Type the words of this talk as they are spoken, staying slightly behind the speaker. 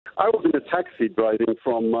I was in a taxi driving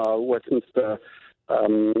from Westminster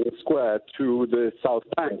Square to the South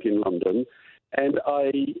Bank in London, and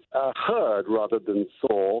I heard rather than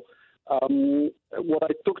saw what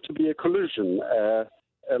I took to be a collision,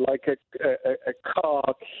 like a car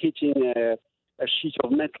hitting a sheet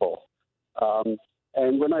of metal.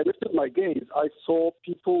 And when I lifted my gaze, I saw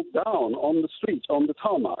people down on the street, on the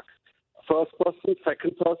tarmac. First person,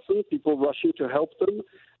 second person, people rushing to help them.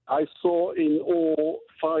 I saw in all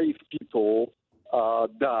 5 people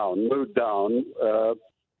mowed down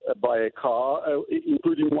by a car,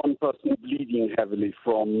 including one person bleeding heavily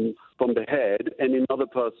from the head and another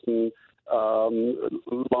person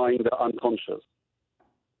lying there unconscious.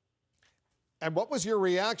 And what was your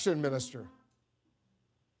reaction, Minister?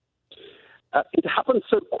 It happened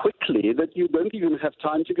so quickly that you don't even have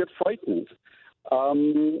time to get frightened.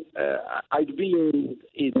 I'd been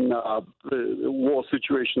in war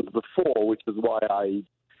situations before, which is why I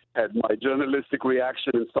had my journalistic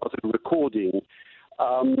reaction and started recording.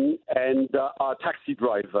 And our taxi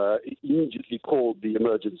driver immediately called the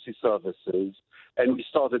emergency services, and we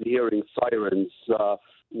started hearing sirens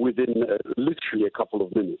within literally a couple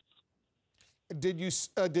of minutes. Did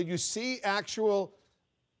you see actual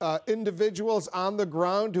individuals on the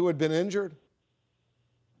ground who had been injured?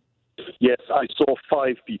 Yes, I saw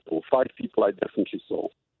 5 people. 5 people I definitely saw.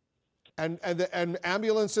 And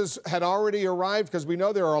ambulances had already arrived, because we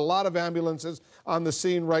know there are a lot of ambulances on the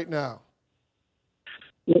scene right now.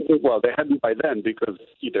 Well, they hadn't by then, because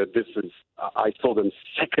I saw them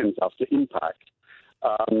seconds after impact.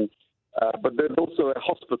 But there's also a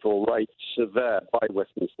hospital right there by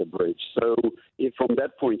Westminster Bridge. So from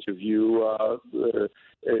that point of view,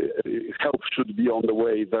 help should be on the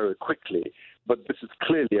way very quickly. But this is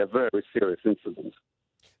clearly a very serious incident.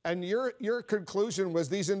 And your conclusion was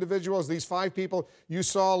these individuals, these 5 people you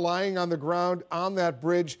saw lying on the ground on that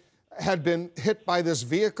bridge, had been hit by this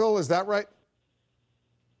vehicle. Is that right?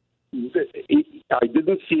 I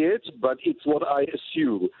didn't see it, but it's what I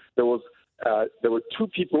assume. There were 2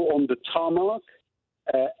 people on the tarmac,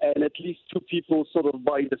 and at least 2 people sort of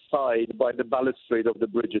by the side, by the balustrade of the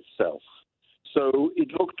bridge itself. So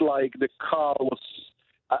it looked like the car was,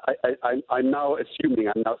 I'm now assuming,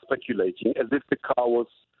 I'm now speculating, as if the car was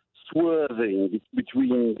swerving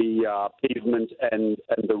between the pavement and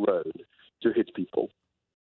the road to hit people.